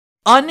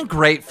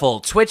Ungrateful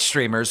Twitch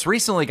streamers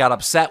recently got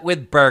upset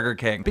with Burger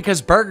King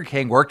because Burger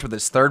King worked with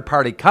this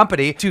third-party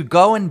company to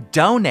go and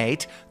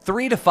donate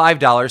 $3 to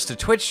 $5 to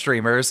Twitch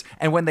streamers,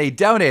 and when they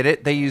donate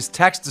it, they used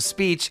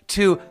text-to-speech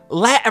to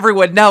let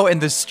everyone know in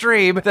the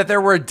stream that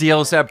there were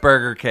deals at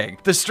Burger King.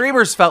 The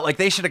streamers felt like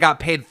they should have got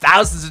paid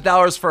thousands of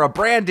dollars for a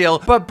brand deal,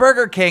 but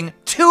Burger King,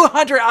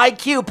 200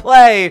 IQ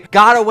play,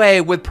 got away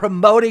with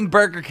promoting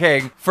Burger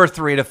King for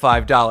 $3 to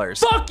 $5.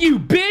 Fuck you,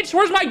 bitch!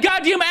 Where's my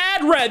goddamn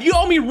ad read? You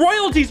owe me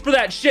royalties for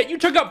that shit! You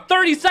took up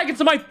 30 seconds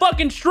of my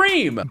fucking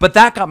stream! But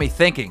that got me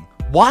thinking.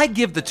 Why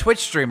give the Twitch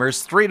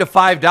streamers $3 to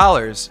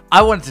 $5?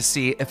 I wanted to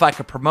see if I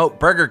could promote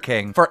Burger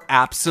King for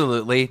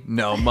absolutely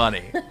no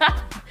money.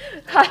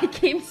 Hi,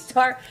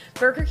 Keemstar.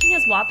 Burger King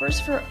has Whoppers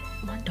for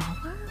 $1?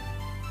 Oh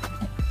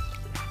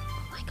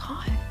my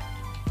god.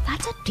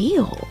 That's a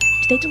deal.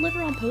 Do they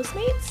deliver on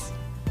Postmates?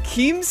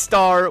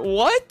 Keemstar,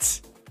 what?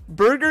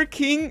 Burger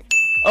King?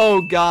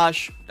 Oh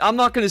gosh, I'm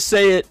not gonna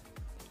say it.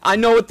 I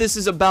know what this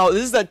is about.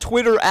 This is that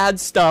Twitter ad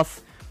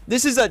stuff.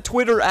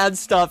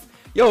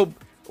 Yo,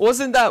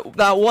 wasn't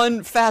that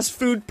one fast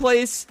food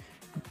place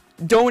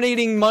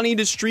donating money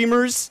to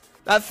streamers?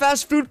 That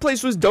fast food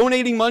place was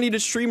donating money to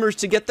streamers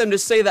to get them to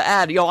say the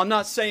ad. Yo, I'm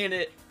not saying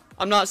it.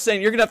 I'm not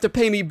saying. You're gonna have to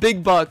pay me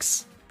big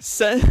bucks.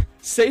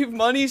 Save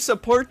money,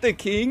 support the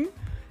king?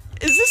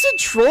 Is this a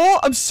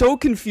troll? I'm so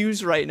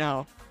confused right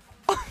now.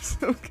 I'm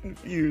so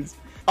confused.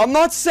 I'm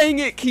not saying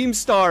it,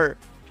 Keemstar.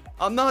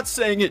 I'm not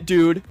saying it,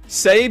 dude.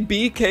 Say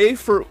BK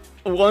for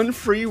one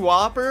free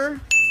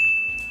Whopper?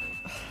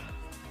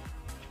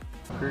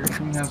 Burger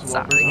King has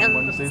Whoppers on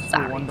Wednesdays for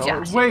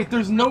 $1. Wait,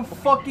 there's no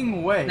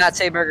fucking way. Not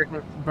say Burger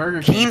King.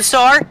 Burger King.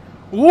 Keemstar?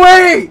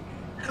 Wait!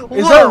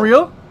 Is that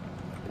real?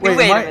 Wait,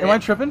 am I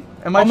tripping?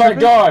 Am I tripping?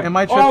 My god! Am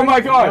I tripping? Oh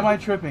my god! Am I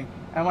tripping?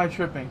 Am I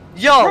tripping?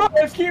 Yo! Bro,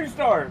 it's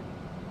Keemstar!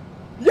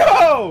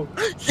 Yo!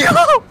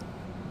 Yo!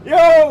 Yo!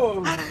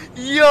 Yo!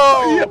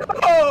 Yo!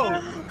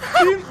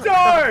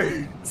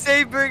 Keemstar!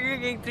 Say Burger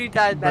King 3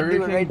 times, man.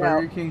 Do it right now.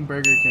 Burger King,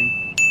 Burger King.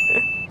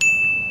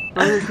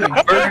 Burger King.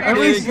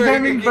 Everybody's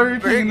spamming Burger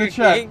King in the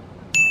chat.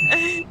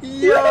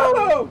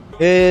 Yo!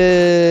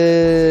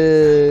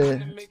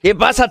 ¿Qué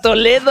pasa,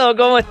 Toledo?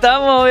 ¿Cómo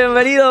estamos?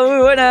 Bienvenido, muy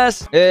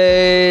buenas.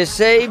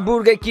 Say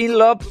Burger King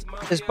loves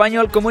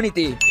Spanish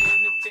community.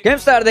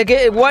 Keemstar,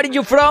 where are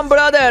you from,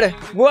 brother?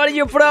 Where are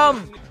you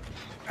from?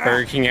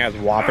 Burger King has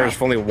Whoppers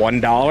for only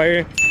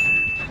 $1?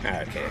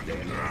 Okay, dude.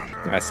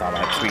 I saw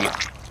that tweet.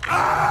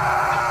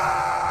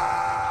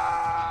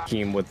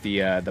 Came with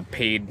the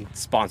paid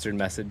sponsored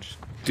message.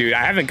 Dude,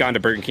 I haven't gone to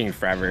Burger King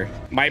forever.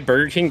 My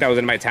Burger King that was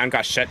in my town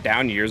got shut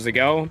down years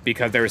ago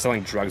because they were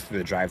selling drugs through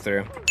the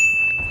drive-thru.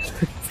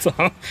 So,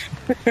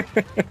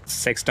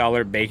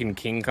 $6 Bacon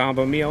King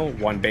combo meal,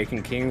 1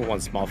 Bacon King,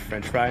 1 small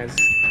French fries.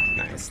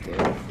 Nice, dude.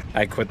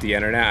 I quit the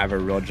internet. I have a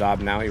real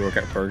job now. You work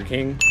at Burger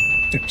King.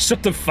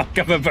 Shut the fuck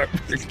up about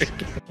Burger King.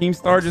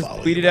 Keemstar just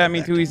tweeted at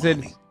me too. He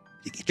said,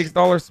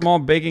 $6 small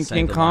Bacon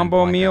King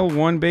combo meal,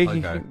 1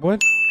 Bacon King. What?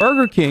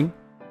 Burger King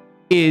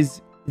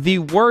is the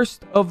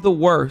worst of the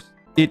worst.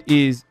 It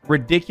is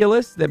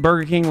ridiculous that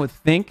Burger King would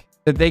think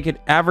that they could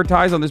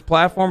advertise on this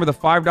platform with a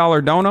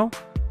 $5 dono.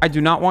 I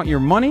do not want your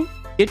money.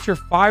 Get your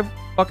 $5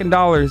 fucking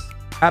out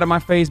of my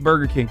face,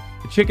 Burger King.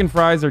 The chicken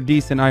fries are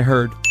decent, I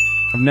heard.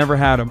 I've never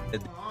had them.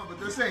 Oh, but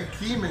they're saying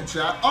Keem in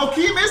chat. Oh,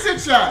 Keem is in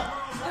chat.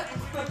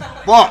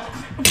 What?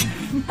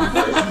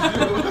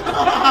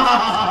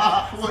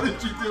 What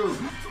did you do?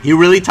 He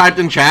really typed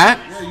in chat?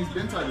 Yeah, he's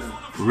been typing.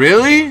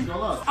 Really?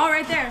 Oh,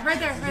 right there.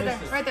 Slide.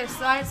 Right there.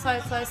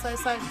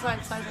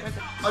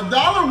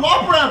 $1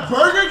 Whopper at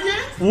Burger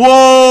King?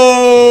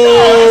 Whoa!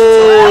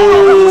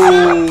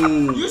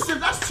 You said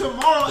that's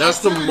tomorrow. That's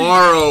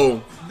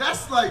tomorrow.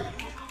 That's like,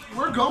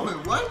 we're going,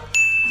 what?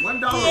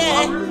 $1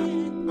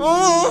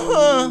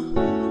 Whopper?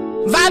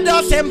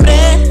 Vado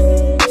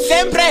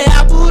sempre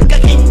a Burger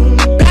King,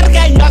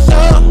 perché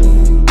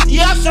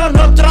io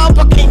sono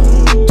troppo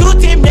king.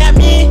 Tutti i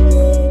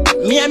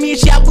miei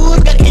amici a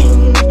Burger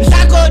King, un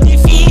sacco di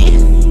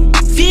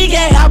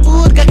fighe a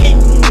Burger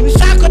King, un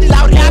sacco di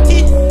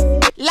laureati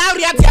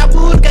a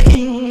Burger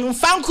King,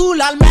 fa un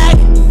culo al Mac,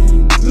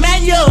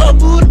 meglio